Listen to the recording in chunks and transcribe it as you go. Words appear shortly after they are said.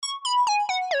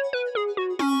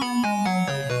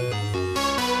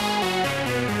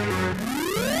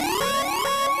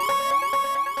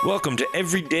Welcome to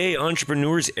Everyday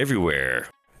Entrepreneurs Everywhere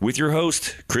with your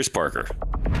host, Chris Parker.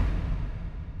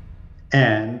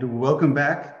 And welcome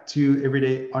back to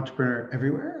Everyday Entrepreneur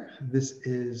Everywhere. This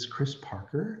is Chris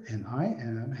Parker, and I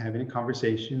am having a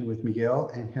conversation with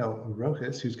Miguel and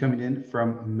Rojas, who's coming in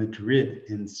from Madrid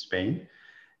in Spain.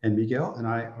 And Miguel and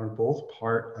I are both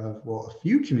part of, a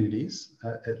few communities,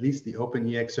 at least the Open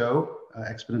EXO,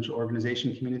 Exponential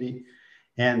Organization community,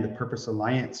 and the Purpose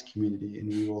Alliance community. And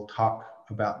we will talk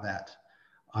about that,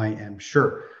 I am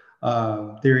sure,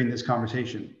 during this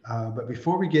conversation. But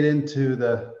before we get into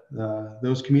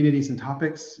those communities and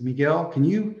topics, Miguel, can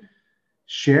you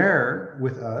share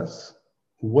with us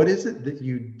what is it that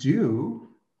you do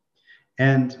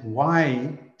and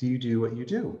why do you do what you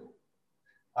do?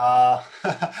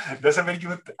 That's a very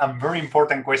good and very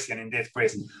important question indeed,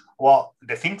 Chris. Well,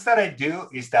 the things that I do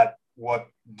is that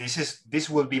this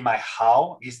will be my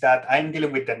how is that I'm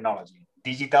dealing with technology,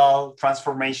 digital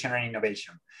transformation and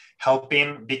innovation,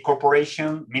 helping big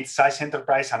corporation, mid-sized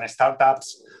enterprise and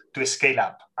startups to scale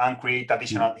up and create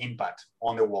additional impact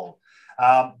on the world.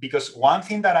 Because one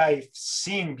thing that I've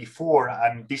seen before,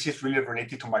 and this is really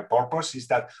related to my purpose, is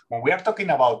that when we are talking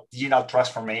about digital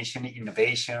transformation,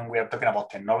 innovation, we are talking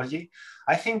about technology,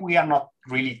 I think we are not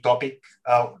really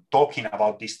talking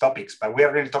about these topics, but we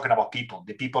are really talking about people,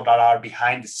 the people that are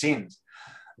behind the scenes,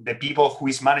 the people who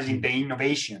is managing the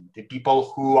innovation, the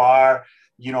people who are,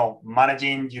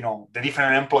 managing, the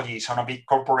different employees on a big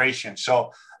corporation.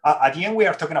 So at the end, we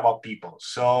are talking about people.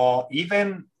 So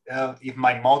even if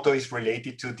my motto is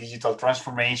related to digital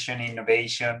transformation,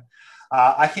 innovation,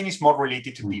 I think it's more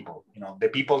related to people, the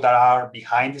people that are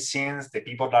behind the scenes, the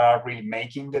people that are really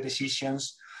making the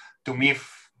decisions to move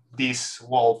this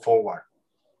world forward.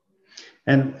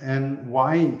 And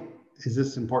why is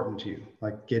this important to you?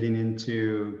 Like getting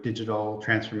into digital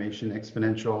transformation,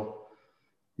 exponential,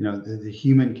 the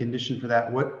human condition for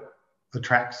that, what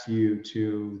attracts you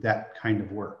to that kind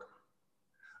of work?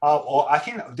 Well, I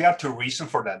think there are two reasons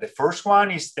for that. The first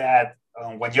one is that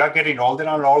when you are getting older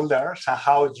and older,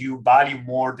 somehow you value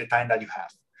more the time that you have.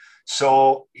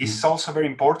 So it's also very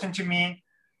important to me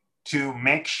to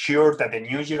make sure that the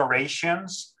new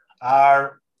generations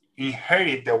are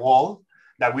inherit the world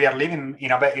that we are living in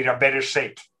a better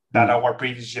shape than our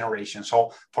previous generation.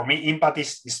 So for me, impact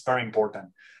is very important.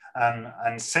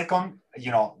 And second,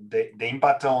 the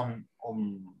impact on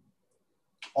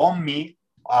me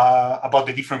about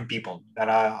the different people that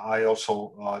I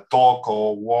also talk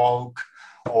or walk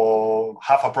or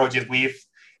have a project with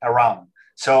around.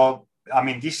 So, I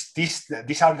mean, these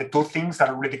are the two things that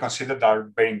I really consider that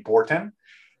are very important.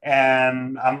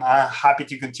 And I'm happy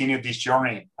to continue this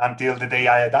journey until the day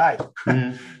I die.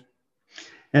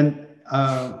 And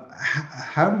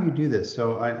how do you do this?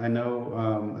 So I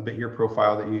know a bit your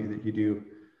profile that you do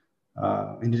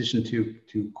in addition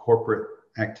to corporate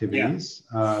activities.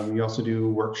 You also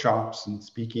do workshops and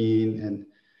speaking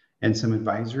and some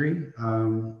advisory.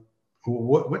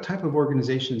 What type of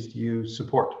organizations do you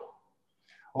support?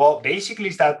 Well, basically,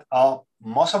 is that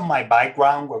most of my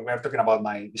background, when we're talking about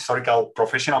my historical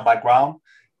professional background,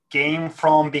 came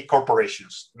from big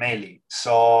corporations mainly.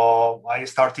 So I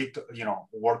started,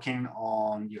 working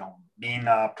on, being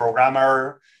a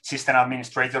programmer, system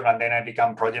administrator, and then I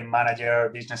became project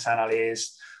manager, business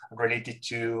analyst,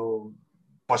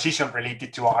 position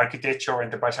related to architecture,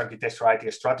 enterprise architecture,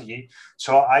 IT strategy.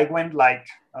 So I went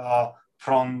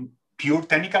from pure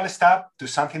technical stuff to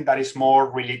something that is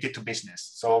more related to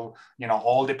business. So,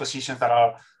 all the positions that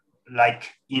are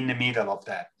in the middle of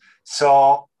that.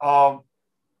 So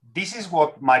this is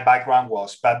what my background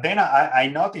was. But then I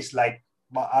noticed I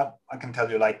can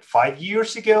tell you 5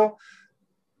 years ago,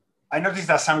 I noticed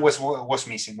that something was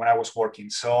missing when I was working.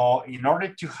 So in order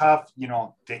to have,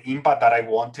 the impact that I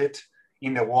wanted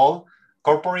in the world,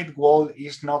 corporate world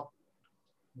is not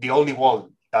the only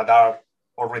world that are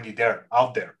already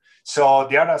out there. So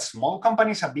there are small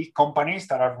companies and big companies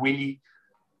that are really,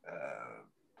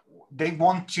 they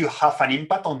want to have an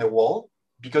impact on the world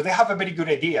because they have a very good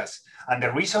ideas. And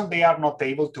the reason they are not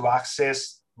able to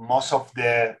access most of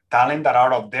the talent that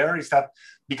are out there is that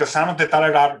because some of the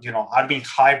talent are being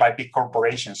hired by big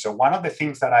corporations. So one of the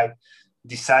things that I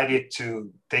decided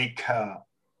to take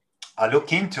a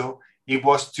look into, it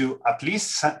was to at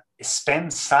least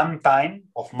spend some time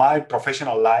of my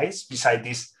professional life beside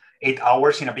these 8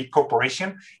 hours in a big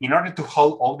corporation in order to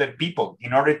help other people,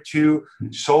 in order to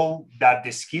show that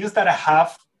the skills that I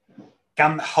have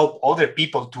can help other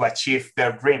people to achieve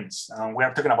their dreams. We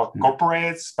are talking about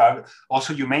corporates, but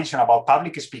also you mentioned about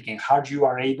public speaking, how you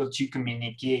are able to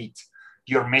communicate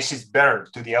your message better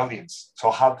to the audience. So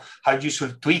how you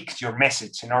should tweak your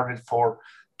message in order for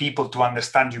people to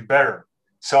understand you better.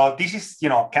 So this is,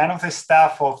 kind of the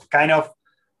stuff of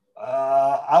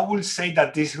I will say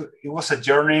that it was a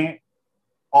journey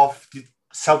of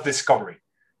self-discovery,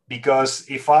 because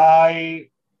if I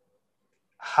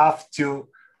have to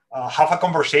have a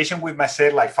conversation with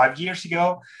myself like 5 years ago,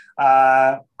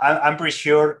 I'm pretty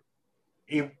sure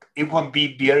it won't be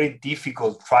very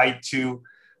difficult try to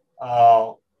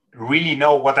really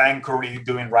know what I'm currently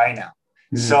doing right now.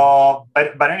 Mm-hmm. So,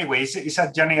 but anyway, it's a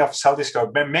journey of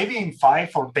self-discovery. But maybe in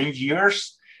 5 or 10 years,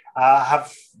 have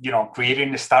creating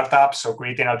startups or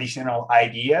creating additional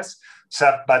ideas. So,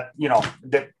 but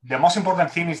the most important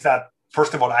thing is that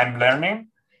first of all, I'm learning,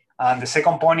 and the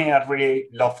second point is I really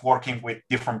love working with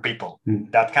different people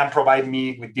that can provide me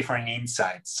with different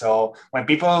insights. So when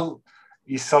people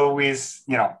is always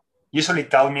usually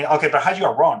tell me, okay, perhaps you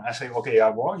are wrong. I say, okay,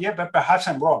 I'm wrong. Yeah, but perhaps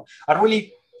I'm wrong. I really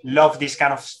love this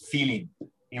kind of feeling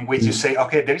in which you say,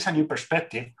 okay, there is a new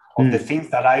perspective of the things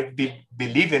that I've been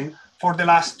believing for the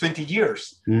last 20 years.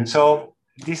 So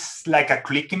this like a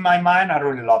click in my mind. I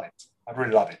really love it.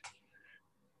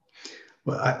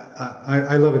 Well,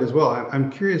 I love it as well. I'm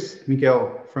curious,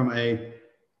 Miguel, from a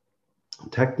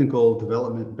technical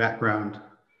development background.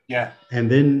 Yeah. And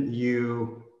then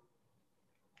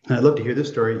I'd love to hear this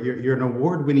story. You're an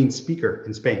award-winning speaker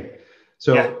in Spain.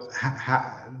 So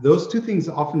those two things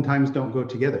oftentimes don't go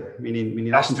together,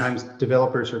 meaning oftentimes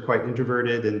developers are quite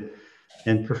introverted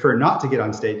and prefer not to get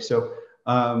on stage. So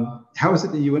how is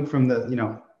it that you went from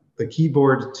the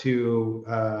keyboard to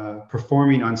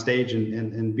performing on stage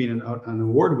and being an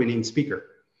award-winning speaker?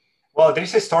 Well,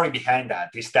 there's a story behind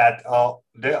that. Is that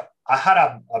I had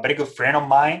a very good friend of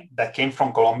mine that came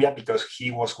from Colombia because he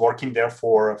was working there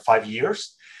for 5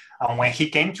 years. And when he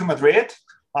came to Madrid,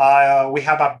 we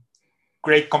had a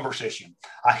great conversation.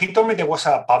 He told me there was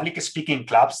a public speaking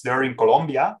clubs there in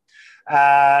Colombia,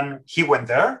 and he went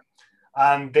there,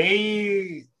 and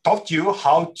they taught you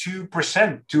how to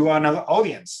present to an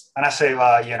audience. And I say,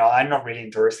 I'm not really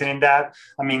interested in that.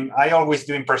 I always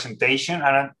do in presentation.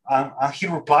 And he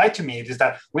replied to me is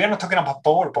that we are not talking about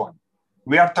PowerPoint.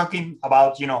 We are talking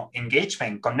about,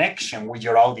 engagement, connection with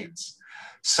your audience.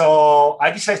 So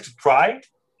I decided to try.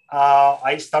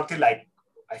 I started I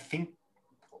think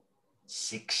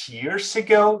 6 years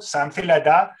ago, something like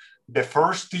that. The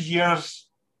first 2 years,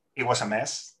 it was a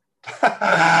mess.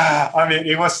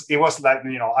 It was like,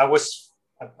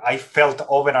 I felt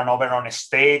over and over on a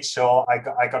stage. So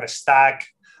I got stuck.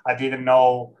 I didn't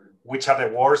know which are the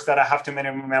words that I have to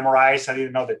memorize. I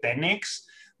didn't know the techniques,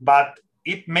 but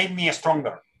it made me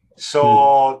stronger.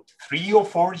 So 3 or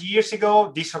 4 years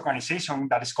ago, this organization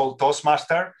that is called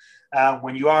Toastmaster,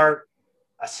 when you are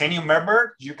a senior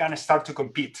member, you can start to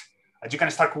compete. You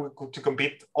can start to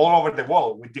compete all over the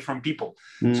world with different people.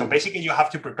 So basically, you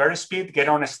have to prepare a speech, get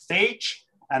on a stage,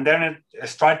 and then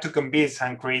try to compete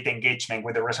and create engagement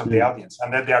with the rest of the audience.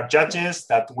 And then there are judges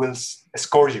that will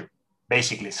score you,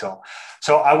 basically. So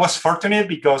I was fortunate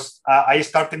because I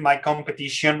started my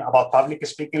competition about public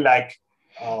speaking 4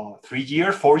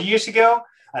 years ago.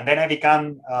 And then I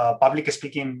began public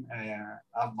speaking.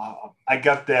 I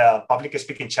got the public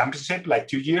speaking championship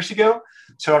 2 years ago.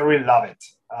 So I really love it.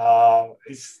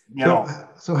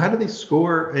 So how do they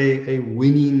score a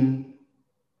winning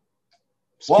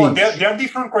speech? Well, there are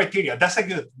different criteria. That's a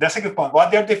good point. Well,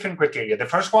 there are different criteria. The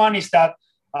first one is that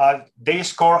they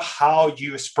score how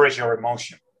you express your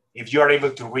emotion, if you are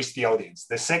able to reach the audience.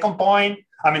 The second point,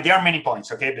 there are many points,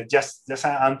 okay? But just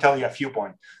I'll tell you a few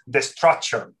points. The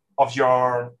structure of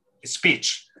your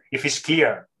speech, if it's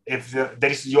clear, if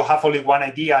you have only one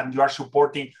idea and you are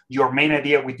supporting your main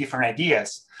idea with different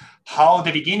ideas, how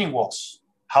the beginning was,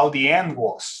 how the end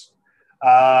was,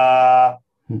 the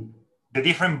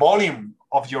different volume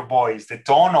of your voice, the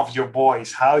tone of your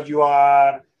voice, how you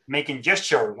are making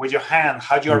gesture with your hand,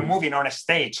 how you are moving on a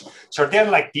stage. So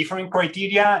there are different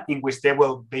criteria in which they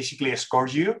will basically score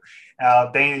you.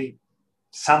 They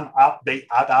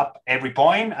add up every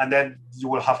point, and then you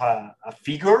will have a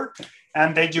figure,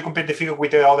 and then you compare the figure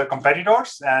with the other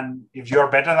competitors. And if you are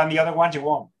better than the other ones, you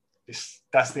won.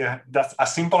 That's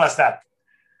as simple as that.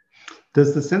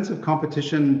 Does the sense of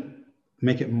competition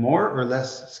make it more or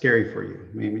less scary for you?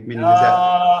 Meaning,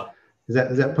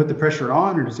 does that put the pressure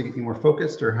on, or does it get you more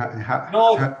focused, or how?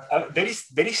 There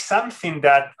is something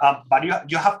that, but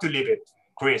you have to live it,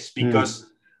 Chris, because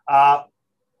I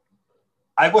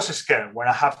was scared when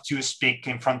I have to speak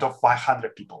in front of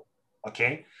 500 people.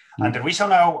 Okay, and the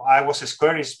reason I was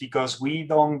scared is because we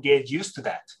don't get used to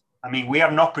that. We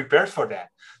are not prepared for that.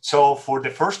 So for the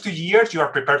first 2 years, you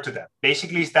are prepared to that.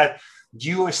 Basically, is that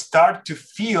you start to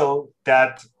feel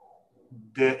that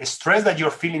the stress that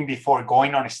you're feeling before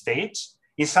going on a stage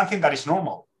is something that is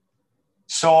normal.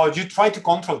 So you try to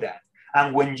control that.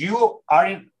 And when you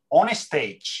are on a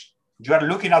stage, you are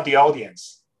looking at the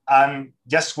audience and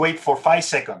just wait for 5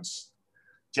 seconds.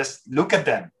 Just look at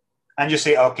them and you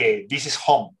say, okay, this is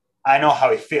home. I know how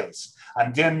it feels.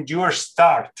 And then you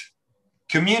start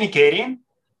communicating.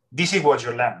 This is what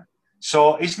you learn.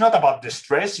 So it's not about the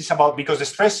stress. It's about, because the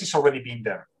stress is already been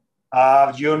there.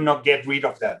 You'll not get rid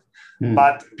of that.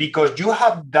 But because you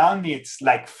have done it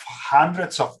like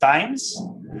hundreds of times,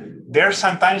 there are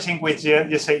some times in which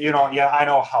you say, I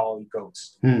know how it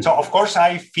goes. So of course,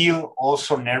 I feel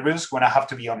also nervous when I have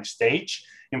to be on a stage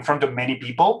in front of many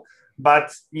people.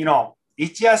 But,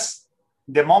 it's just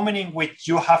the moment in which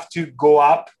you have to go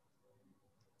up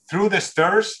through the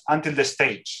stairs until the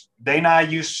stage. Then I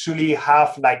usually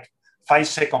have like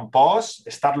 5-second pause,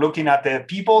 start looking at the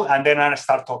people, and then I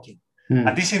start talking.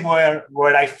 And this is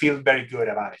where I feel very good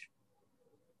about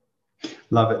it.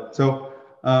 Love it. So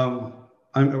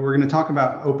we're going to talk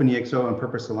about OpenEXO and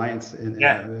Purpose Alliance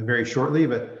very shortly,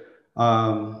 but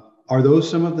are those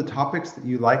some of the topics that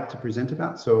you like to present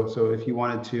about? So if you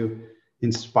wanted to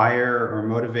inspire or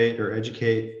motivate or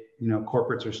educate,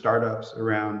 corporates or startups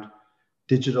around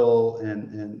digital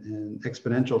and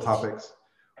exponential topics,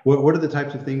 what are the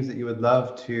types of things that you would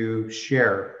love to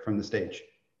share from the stage?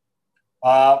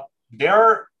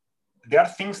 There are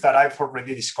things that I've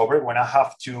already discovered when I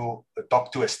have to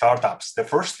talk to startups. The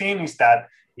first thing is that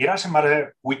it doesn't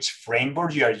matter which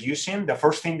framework you are using. The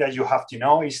first thing that you have to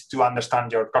know is to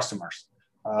understand your customers,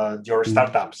 your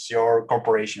startups, your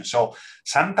corporation. So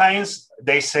sometimes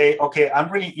they say, okay,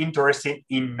 I'm really interested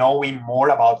in knowing more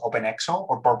about OpenEXO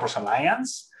or Purpose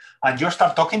Alliance. And you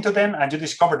start talking to them and you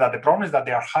discover that the problems that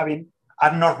they are having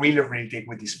are not really related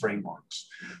with these frameworks.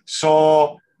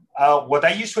 So what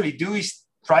I usually do is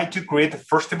try to create,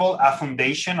 first of all, a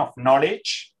foundation of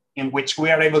knowledge in which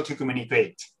we are able to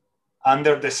communicate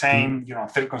under the same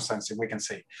circumstances, we can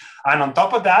say. And on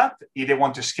top of that, if they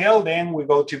want to scale, then we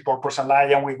go to Purpose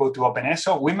Alliance, we go to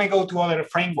OpenEXO, we may go to other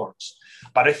frameworks.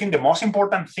 But I think the most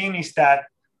important thing is that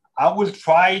I will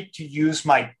try to use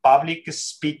my public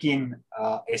speaking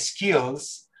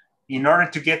skills in order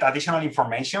to get additional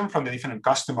information from the different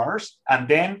customers, and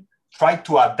then try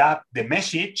to adapt the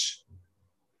message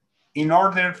in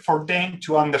order for them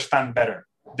to understand better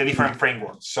the different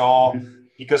frameworks. So,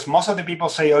 because most of the people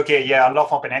say, okay, yeah, I love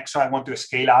OpenEXO, I want to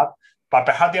scale up, but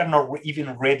perhaps they are not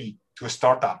even ready to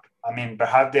start up. I mean,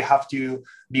 perhaps they have to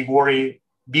be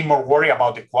more worried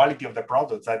about the quality of the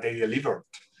products that they delivered.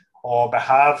 Or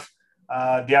perhaps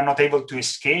they are not able to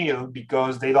scale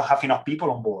because they don't have enough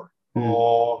people on board,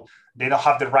 or they don't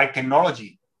have the right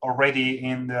technology already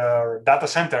in the data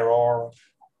center or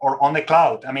on the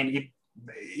cloud. I mean,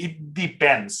 it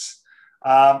depends.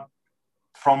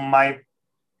 From my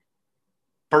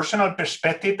personal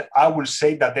perspective, I will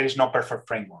say that there is no perfect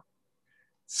framework.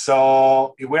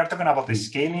 So if we are talking about the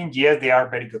scaling, yes, they are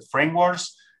very good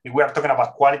frameworks. If we are talking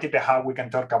about quality, perhaps we can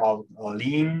talk about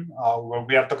Lean. When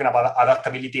we are talking about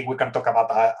adaptability, we can talk about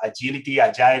agility,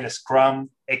 Agile, Scrum,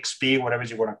 XP, whatever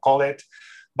you want to call it.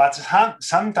 But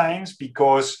sometimes,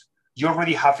 because you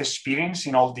already have experience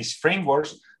in all these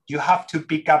frameworks, you have to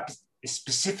pick up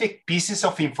specific pieces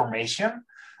of information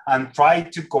and try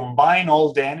to combine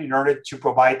all them in order to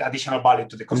provide additional value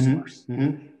to the customers.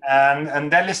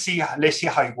 And then let's see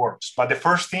how it works. But the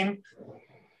first thing,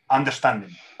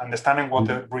 understanding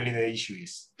what really the issue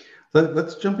is.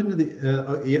 Let's jump into the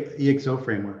EXO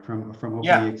framework from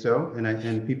OpenEXO,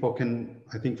 and people can,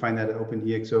 I think, find that at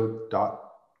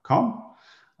openexo.com.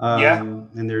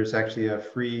 And there's actually a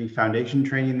free foundation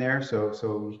training there,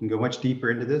 so you can go much deeper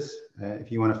into this.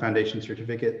 If you want a foundation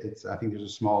certificate, I think there's a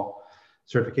small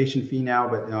certification fee now,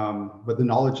 but the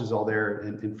knowledge is all there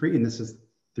and free, and this is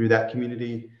through that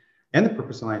community and the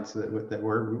Purpose Alliance that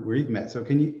we've met. So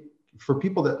for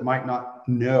people that might not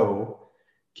know,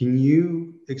 can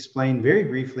you explain very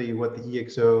briefly what the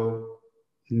EXO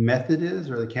method is,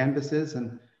 or the canvas is,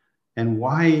 and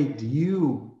why do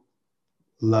you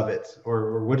love it,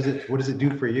 or what does it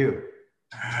do for you?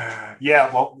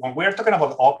 Well, when we're talking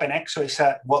about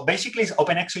OpenEXO, basically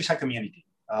OpenEXO is a community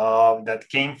that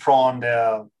came from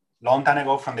the long time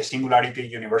ago from the Singularity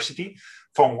University,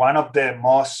 from one of the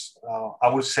most, I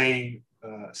would say,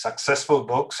 successful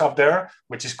books out there,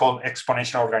 which is called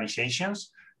Exponential Organizations,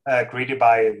 created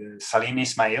by Salim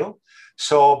Ismail.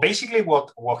 So basically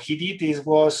what he did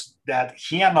was that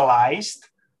he analyzed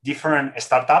different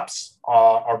startups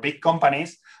or big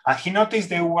companies, and he noticed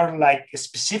there were like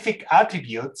specific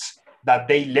attributes that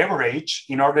they leverage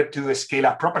in order to scale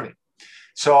up properly.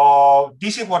 So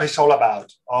this is what it's all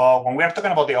about. When we are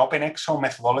talking about the OpenEXO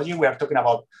methodology, we are talking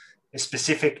about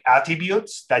specific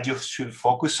attributes that you should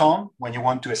focus on when you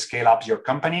want to scale up your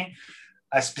company,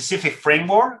 a specific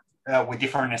framework with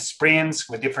different sprints,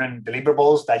 with different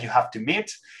deliverables that you have to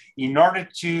meet. In order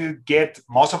to get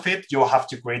most of it, you have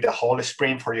to create a whole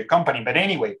sprint for your company. But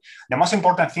anyway, the most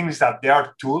important thing is that there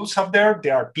are tools out there,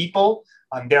 there are people,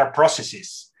 and there are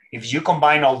processes. If you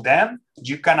combine all them,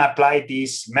 you can apply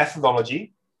this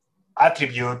methodology,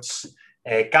 attributes,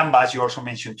 Canvas. You also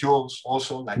mentioned tools,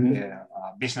 also like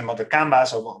business model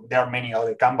Canvas, or there are many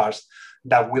other Canvas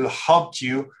that will help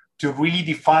you to really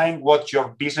define what your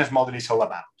business model is all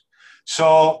about.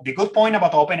 So the good point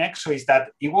about OpenExo is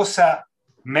that it was a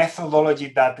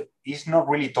methodology that is not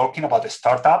really talking about the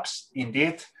startups.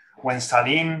 Indeed, when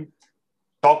Salim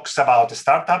talks about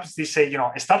startups, they say,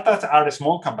 startups are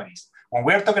small companies. When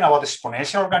we're talking about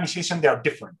exponential organization, they are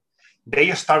different.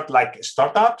 They start like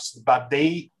startups, but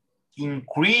they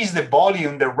increase the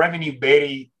volume, the revenue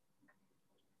very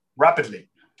rapidly.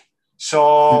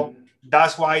 So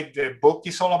that's why the book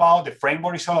is all about, the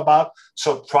framework is all about.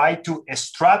 So try to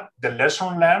extract the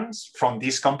lesson learned from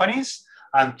these companies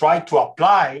and try to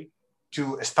apply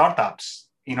to startups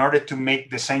in order to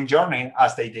make the same journey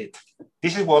as they did.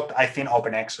 This is what I think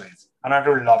OpenExo is, and I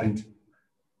really love it.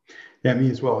 Yeah,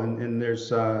 me as well. And there's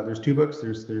 2 books.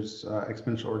 There's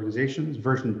Exponential Organizations.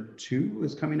 Version 2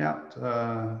 is coming out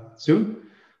soon.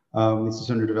 This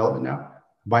is under development now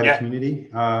by the community.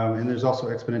 And there's also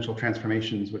Exponential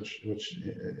Transformations, which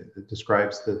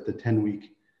describes the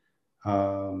 10-week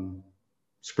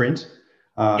sprint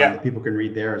that people can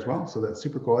read there as well. So that's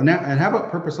super cool. And how about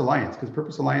Purpose Alliance? Because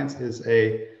Purpose Alliance is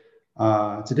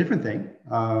it's a different thing.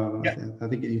 I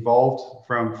think it evolved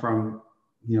from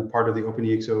part of the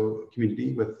OpenExo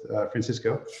community with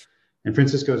Francisco. And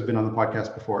Francisco has been on the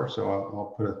podcast before, so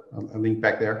I'll put a link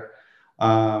back there.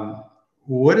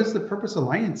 What does the Purpose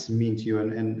Alliance mean to you,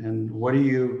 and what do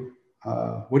you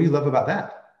love about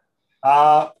that?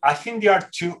 I think there are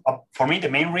 2. For me, the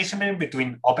main reason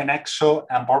between OpenExo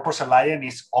and Purpose Alliance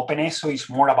is OpenExo is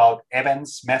more about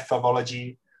events,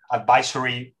 methodology,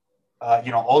 advisory,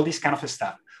 all this kind of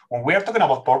stuff. When we are talking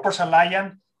about Purpose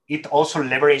Alliance, it also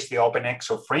leverages the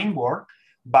OpenExo framework,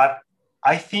 but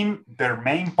I think their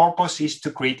main purpose is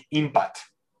to create impact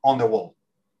on the world.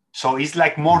 So it's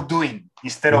like more doing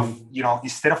instead of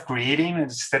creating,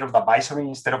 instead of advisory,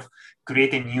 instead of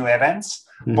creating new events.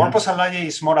 Purpose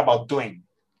Alliance is more about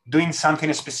doing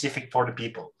something specific for the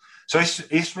people. So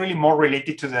it's really more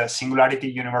related to the Singularity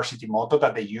University motto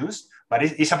that they use, but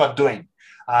it's about doing.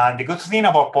 And the good thing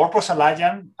about Purpose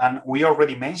Alliance, and we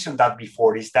already mentioned that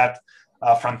before, is that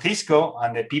Francisco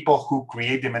and the people who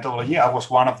create the methodology, I was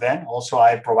one of them. Also,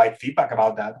 I provide feedback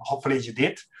about that. Hopefully you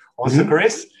did. Also,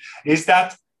 Chris, is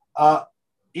that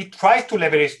it tries to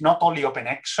leverage not only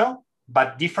OpenExo,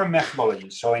 but different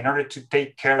methodologies. So in order to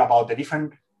take care about the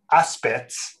different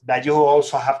aspects that you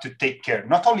also have to take care,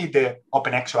 not only the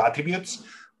OpenExo attributes,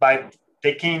 but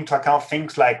taking into account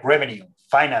things like revenue,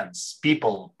 finance,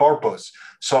 people, purpose.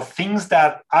 So things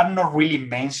that are not really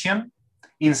mentioned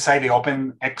inside the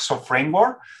OpenExo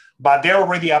framework, but they're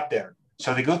already up there.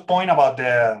 So the good point about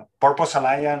the Purpose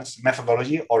Alliance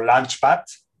methodology, or Launchpad,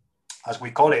 as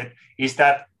we call it, is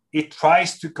that it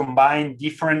tries to combine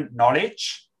different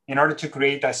knowledge in order to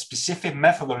create a specific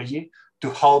methodology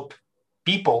to help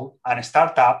people and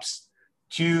startups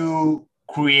to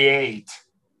create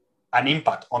an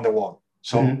impact on the world.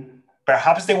 So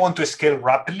perhaps they want to scale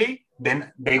rapidly,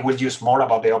 then they will use more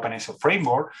about the OpenExo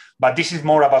framework, but this is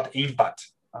more about impact,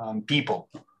 people.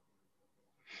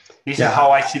 This is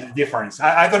how I see the difference.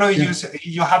 I don't know if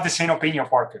you have the same opinion,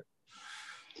 Parker.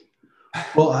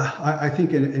 Well, I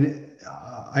think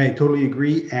I totally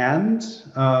agree. And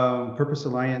Purpose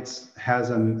Alliance has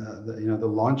the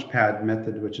Launchpad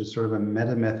method, which is sort of a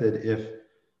meta method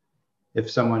if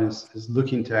someone is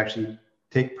looking to actually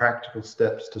take practical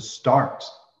steps to start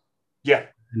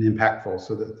and impactful.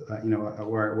 So that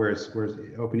whereas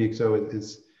OpenExo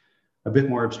is a bit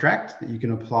more abstract, that you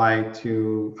can apply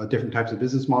to different types of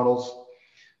business models,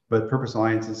 but Purpose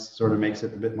Alliance sort of makes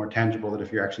it a bit more tangible, that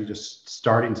if you're actually just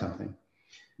starting something.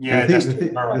 Yeah,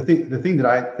 the thing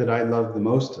that I love the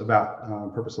most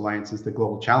about Purpose Alliance is the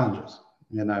global challenges,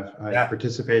 and I've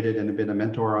participated and have been a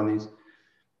mentor on these.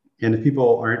 And if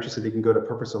people are interested, they can go to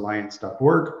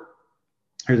purposealliance.org.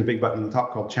 There's a big button on the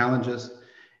top called Challenges,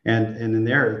 and in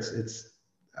there it's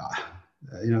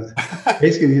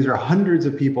basically these are hundreds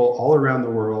of people all around the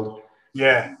world.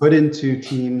 Put into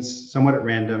teams somewhat at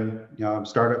random.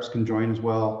 Startups can join as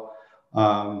well.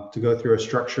 To go through a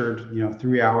structured,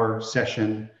 3-hour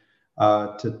session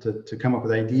to come up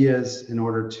with ideas in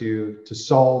order to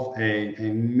solve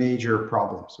a major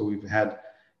problem. So we've had,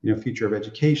 future of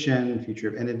education, future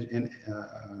of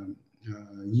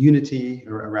unity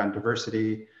around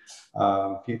diversity,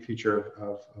 future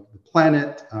of the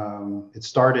planet. It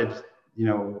started,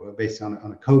 based on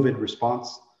a COVID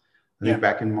response, I think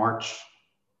back in March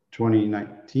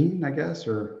 2019, I guess,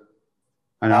 or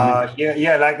I don't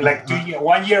know. Like 2 years,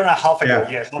 1 year and a half ago,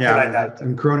 something like that.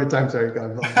 In Corona times, sorry,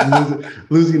 I'm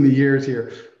losing the years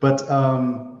here. But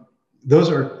those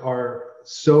are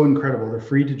so incredible. They're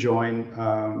free to join.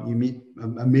 You meet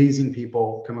amazing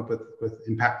people, come up with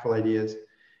impactful ideas,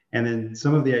 and then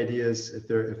some of the ideas, if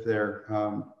they're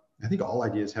I think all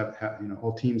ideas have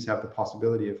all teams have the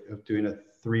possibility of doing a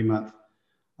 3-month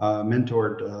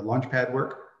mentored launchpad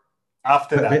work.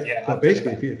 But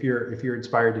basically, if you're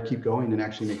inspired to keep going and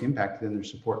actually make impact, then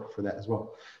there's support for that as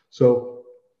well. So,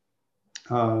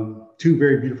 2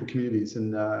 very beautiful communities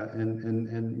and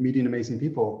meeting amazing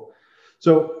people.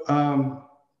 So,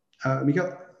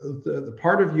 Miguel, the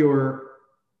part of your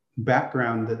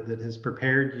background that has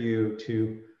prepared you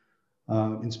to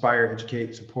inspire,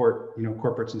 educate, support,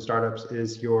 corporates and startups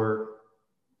is your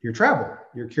travel,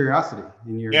 your curiosity,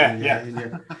 and you're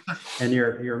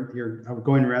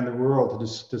going around the world to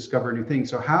discover new things.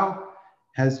 So how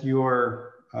has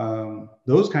your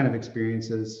those kind of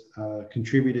experiences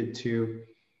contributed to,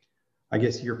 I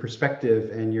guess, your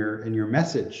perspective and your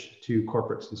message to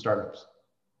corporates and startups?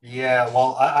 Yeah,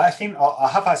 well, I think I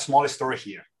have a small story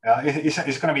here.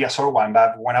 It's going to be a short one,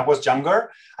 but when I was younger,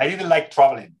 I didn't like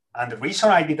traveling. And the reason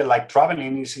I didn't like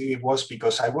traveling it was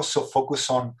because I was so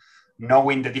focused on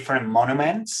knowing the different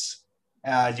monuments,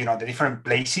 the different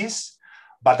places,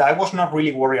 but I was not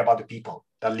really worried about the people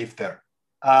that live there.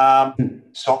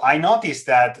 So I noticed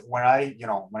that when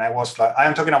I was like,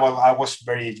 I was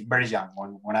very, very young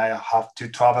when I have to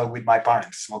travel with my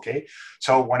parents. Okay.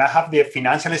 So when I have the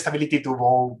financial stability to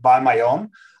go by my own,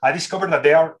 I discovered that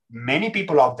there are many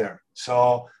people out there.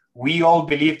 So we all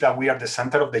believe that we are the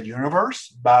center of the universe,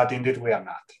 but indeed we are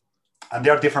not. And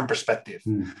there are different perspectives.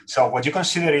 So what you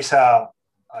consider is a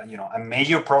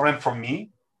major problem for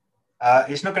me,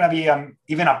 it's not going to be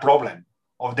even a problem,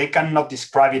 or they cannot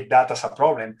describe that as a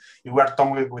problem. If we are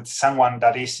talking with someone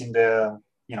that is in the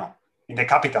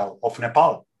capital of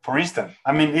Nepal, for instance.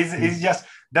 I mean, it's just,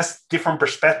 that's different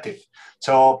perspective.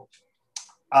 So,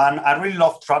 and I really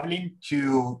love traveling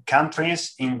to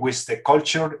countries in which the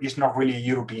culture is not really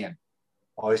European,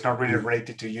 or it's not really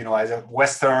related to, as a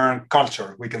Western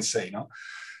culture, we can say,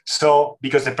 So,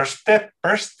 because the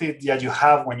perspective that you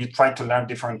have when you try to learn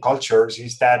different cultures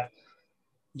is that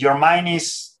your mind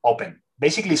is open.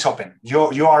 Basically, it's open.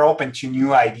 You are open to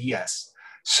new ideas.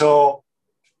 So,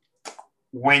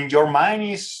 when your mind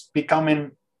is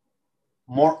becoming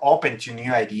more open to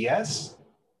new ideas,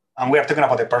 and we are talking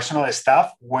about the personal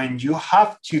stuff, when you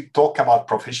have to talk about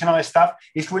professional stuff,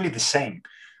 it's really the same.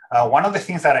 One of the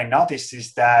things that I noticed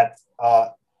is that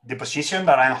the position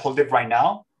that I'm holding right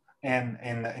now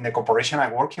in the corporation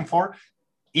I'm working for,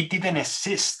 it didn't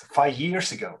exist 5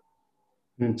 years ago.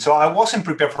 So I wasn't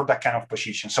prepared for that kind of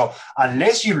position. So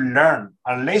unless you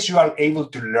are able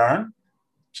to learn,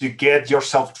 to get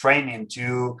yourself training,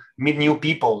 to meet new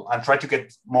people and try to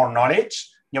get more knowledge,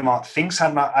 things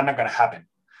are not going to happen.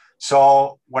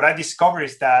 So what I discovered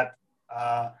is that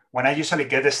when I usually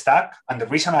get stuck, and the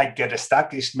reason I get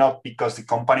stuck is not because the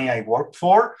company I work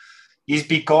for, is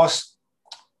because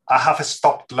I have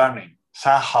stopped learning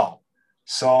somehow.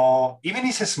 So even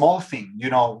it's a small thing,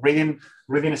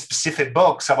 reading specific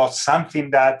books about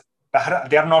something that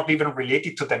they are not even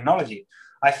related to technology.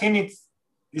 I think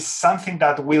it's something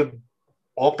that will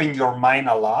open your mind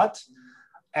a lot.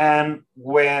 And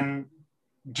when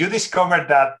you discover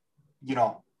that,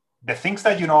 the things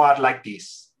that you know are like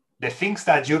this, the things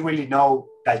that you really know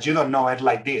that you don't know are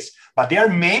like this, but there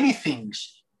are many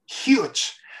things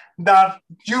huge that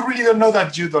you really don't know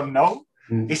that you don't know.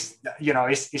 It's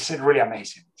really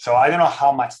amazing. So I don't know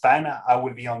how much time I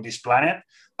will be on this planet,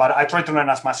 but I try to learn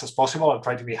as much as possible. I'll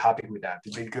try to be happy with that,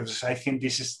 because I think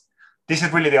this is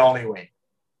really the only way.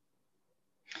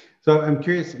 So I'm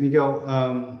curious, Miguel,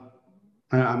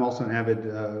 I'm also an avid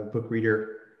book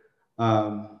reader.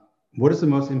 What is the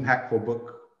most impactful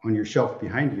book on your shelf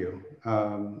behind you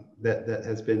that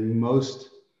has been most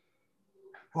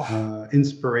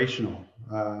inspirational,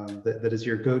 that is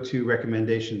your go-to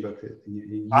recommendation book?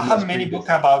 I have many books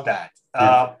about that.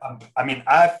 I mean,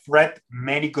 I've read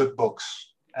many good books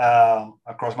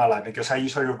across my life, because I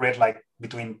usually read like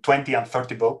between 20 and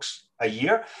 30 books a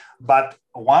year. But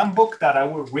one book that I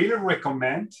would really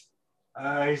recommend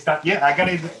is that, I got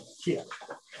it here.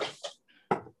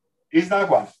 Is that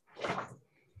one.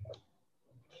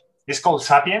 It's called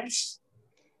Sapiens.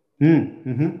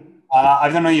 I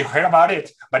don't know if you heard about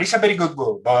it, but it's a very good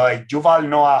book by Yuval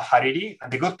Noah Harari.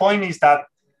 And the good point is that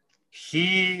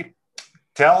he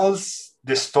tells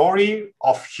the story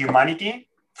of humanity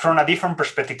from a different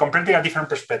perspective, completely a different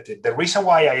perspective. The reason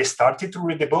why I started to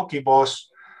read the book,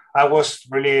 I was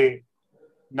really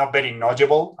not very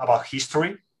knowledgeable about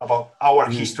history, about our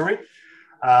history.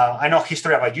 I know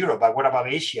history about Europe, but what about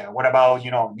Asia? What about,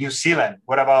 New Zealand?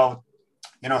 What about,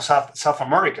 South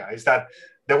America? Is that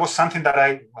there was something that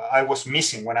I was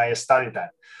missing when I studied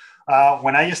that.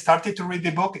 When I started to read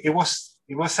the book, it was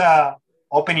a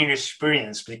opening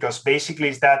experience, because basically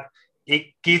is that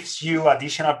it gives you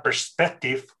additional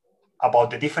perspective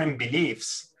about the different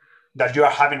beliefs that you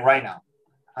are having right now,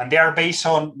 and they are based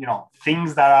on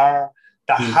things that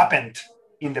happened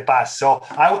in the past. So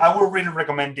I would really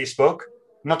recommend this book,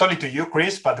 not only to you,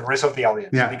 Chris, but the rest of the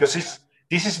audience, because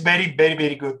this is very, very,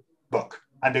 very good book.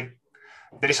 And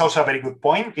there is also a very good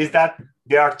point is that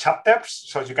there are chapters,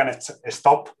 so you can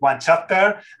stop one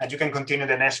chapter and you can continue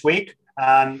the next week.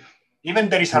 And even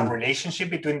there is a relationship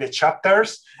between the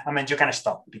chapters, you can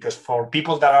stop, because for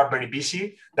people that are very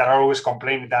busy, that are always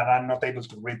complaining that I'm not able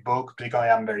to read book because I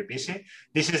am very busy,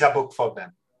 this is a book for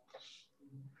them.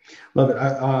 Love it.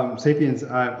 Sapiens,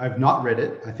 I've not read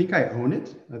it. I think I own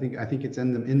it. I think it's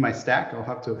in my stack. I'll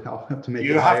have to make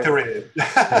it higher. You have to read it.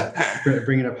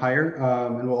 Bring it up higher,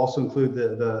 and we'll also include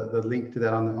the link to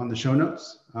that on the show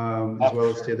notes, as well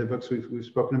as the other books we've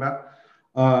spoken about.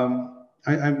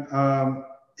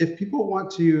 If people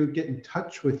want to get in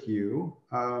touch with you,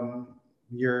 by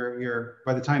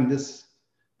the time this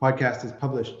podcast is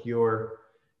published, your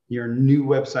new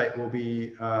website will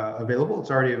be available.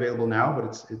 It's already available now,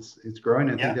 but it's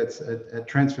growing. I think that's at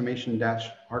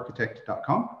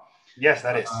transformation-architect.com. Yes,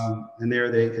 that is. And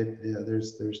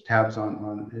there's tabs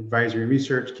on advisory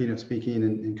research, keynote speaking,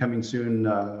 and coming soon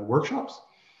workshops.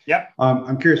 Yeah.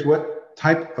 I'm curious what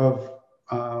type of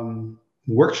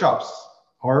workshops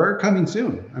are coming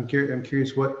soon. I'm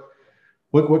curious what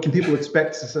can people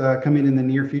expect coming in the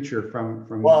near future from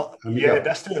Well, Miguel?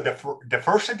 That's true. The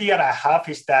first idea I have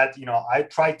is that I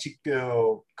try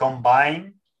to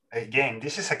combine. Again,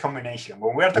 this is a combination.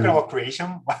 When we are talking about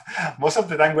creation, most of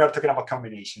the time we are talking about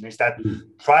combination. Is that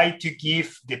try to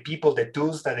give the people the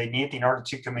tools that they need in order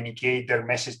to communicate their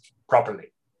message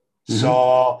properly.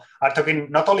 So I'm talking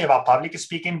not only about public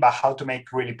speaking, but how to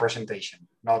make really presentation.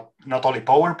 Not only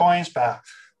PowerPoints, but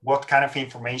what kind of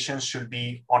information should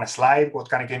be on a slide, what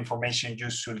kind of information you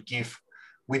should give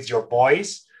with your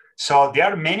voice. So there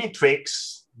are many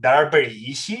tricks that are very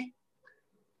easy.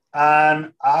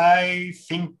 And I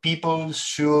think people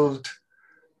should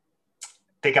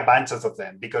take advantage of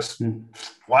them, because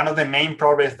one of the main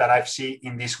problems that I've seen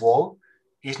in this world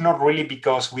is not really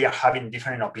because we are having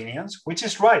different opinions, which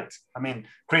is right.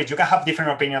 Chris, you can have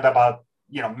different opinions about,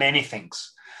 many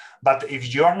things. But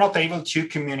if you're not able to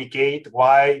communicate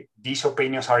why these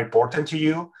opinions are important to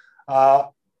you,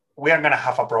 we are going to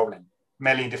have a problem,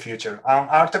 mainly in the future.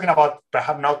 I'm talking about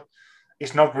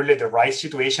it's not really the right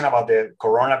situation about the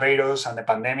coronavirus and the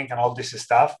pandemic and all this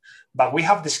stuff, but we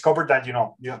have discovered that,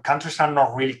 countries are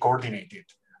not really coordinated.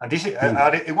 And this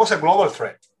it was a global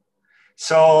threat.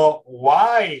 So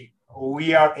why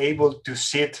we are able to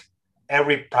sit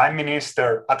every prime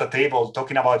minister at a table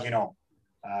talking about,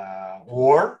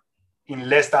 war in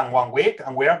less than 1 week,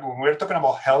 and we're talking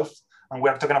about health and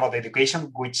we're talking about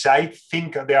education, which I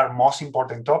think they are most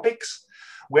important topics,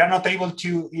 we are not able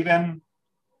to even,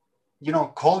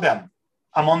 call them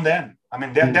among them.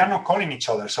 They're not calling each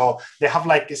other. So they have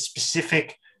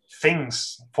specific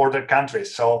things for their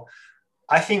countries. So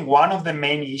I think one of the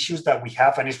main issues that we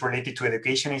have, and it's related to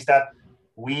education, is that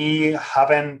we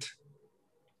haven't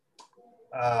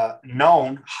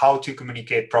known how to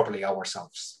communicate properly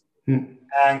ourselves.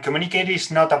 And communicate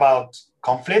is not about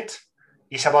conflict.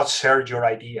 It's about share your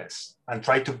ideas and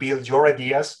try to build your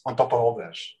ideas on top of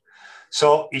others.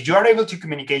 So if you are able to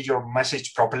communicate your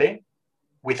message properly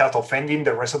without offending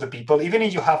the rest of the people, even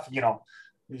if you have,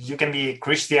 you can be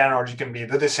Christian or you can be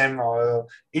Buddhism, or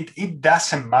it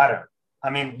doesn't matter.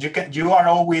 You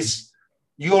always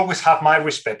have my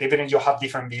respect, even if you have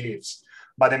different beliefs.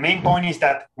 But the main point is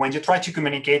that when you try to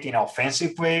communicate in an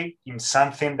offensive way, in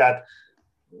something that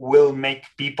will make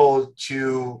people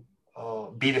to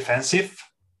be defensive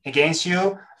against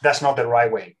you, that's not the right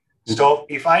way. So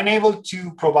if I'm able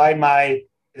to provide my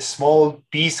small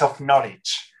piece of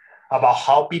knowledge about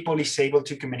how people is able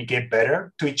to communicate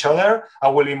better to each other, I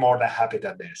will be more than happy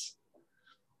at this.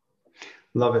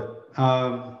 Love it.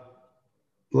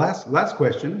 Last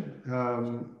question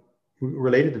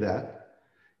related to that.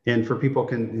 And for people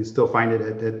can still find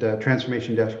it at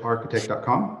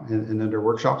transformation-architect.com and under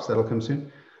workshops, that'll come soon.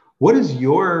 What is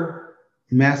your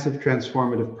massive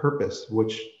transformative purpose,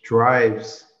 which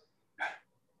drives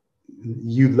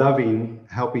you loving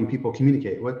helping people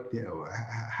communicate?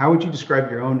 How would you describe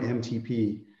your own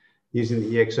MTP using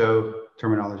the EXO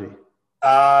terminology?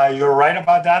 You're right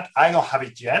about that. I don't have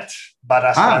it yet, but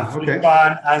as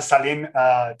Francisco and Salim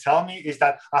tell me, is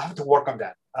that I have to work on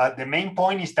that. The main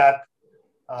point is that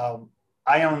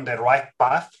I am on the right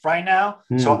path right now.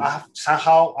 So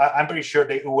I'm pretty sure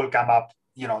that it will come up.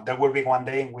 There will be one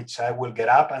day in which I will get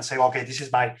up and say, okay, this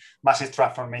is my massive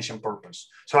transformation purpose.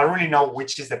 So I really know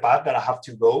which is the path that I have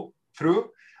to go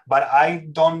through, but I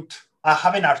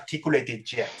haven't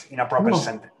articulated yet in a proper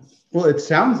sentence. Well, it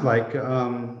sounds like that's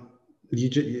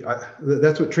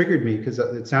what triggered me, because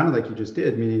it sounded like you just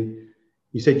did, meaning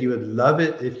you said you would love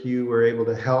it if you were able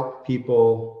to help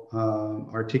people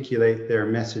articulate their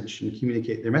message and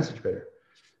communicate their message better.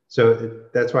 So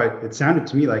that's why it sounded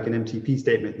to me like an MTP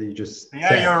statement that you just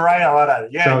said. You're right about that.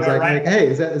 Yeah, so I was like, hey,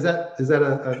 is that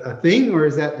a thing, or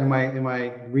am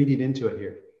I reading into it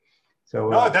here? So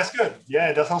no, that's good.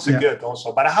 Yeah, that's also good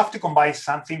also. But I have to combine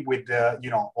something with the,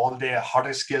 all the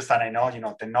harder skills that I know,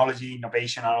 technology,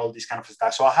 innovation, and all this kind of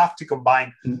stuff. So I have to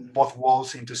combine both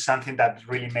worlds into something that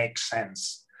really makes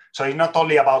sense. So it's not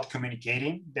only about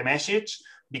communicating the message,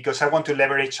 because I want to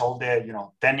leverage all the,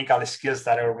 technical skills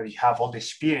that I already have, all the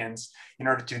experience in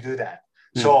order to do that.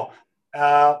 So,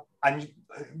 and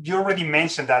you already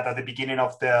mentioned that at the beginning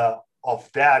of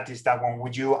that, is that when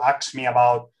would you ask me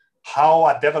about how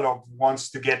a developer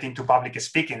wants to get into public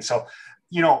speaking. So,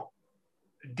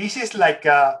 this is like,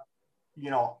 an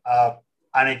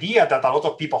idea that a lot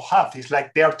of people have. It's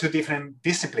like there are two different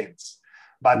disciplines,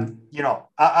 but,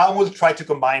 I will try to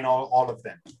combine all of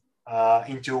them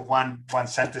into one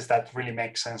sentence that really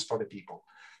makes sense for the people.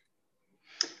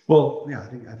 Well, yeah,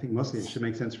 I think mostly it should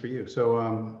make sense for you.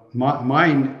 So my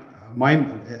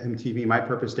MTV, my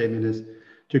purpose statement is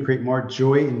to create more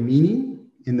joy and meaning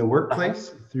in the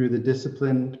workplace through the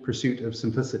disciplined pursuit of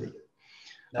simplicity.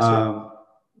 That's right.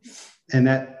 And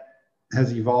that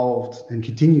has evolved and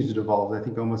continues to evolve. I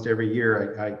think almost every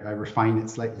year I refine it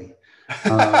slightly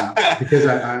because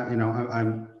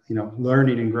I'm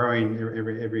learning and growing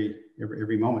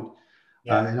every moment,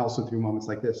 and also through moments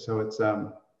like this. So it's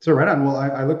so right on. Well,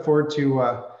 I look forward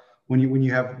to when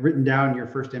you have written down your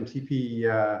first MTP,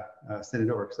 send it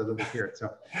over, because I'd love to hear it.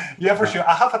 So yeah, for sure.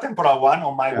 I have a temporal one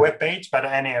on my webpage, but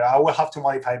anyway, I will have to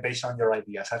modify based on your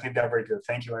ideas. I think they're very good.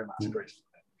 Thank you very much, Chris.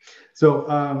 So,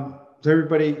 so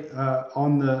everybody,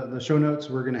 on the show notes,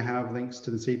 we're going to have links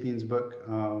to the Sapiens book.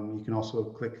 You can also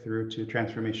click through to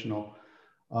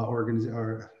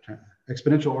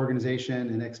exponential organization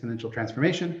and exponential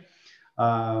transformation.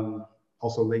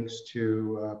 Also links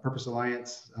to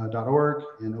purposealliance.org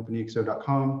and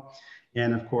openexo.com.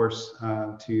 And of course,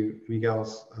 to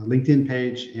Miguel's LinkedIn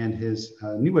page and his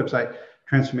new website,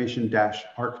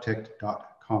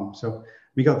 transformation-architect.com. So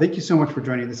Miguel, thank you so much for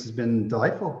joining. This has been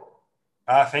delightful.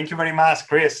 Thank you very much,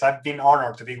 Chris. I've been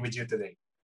honored to be with you today.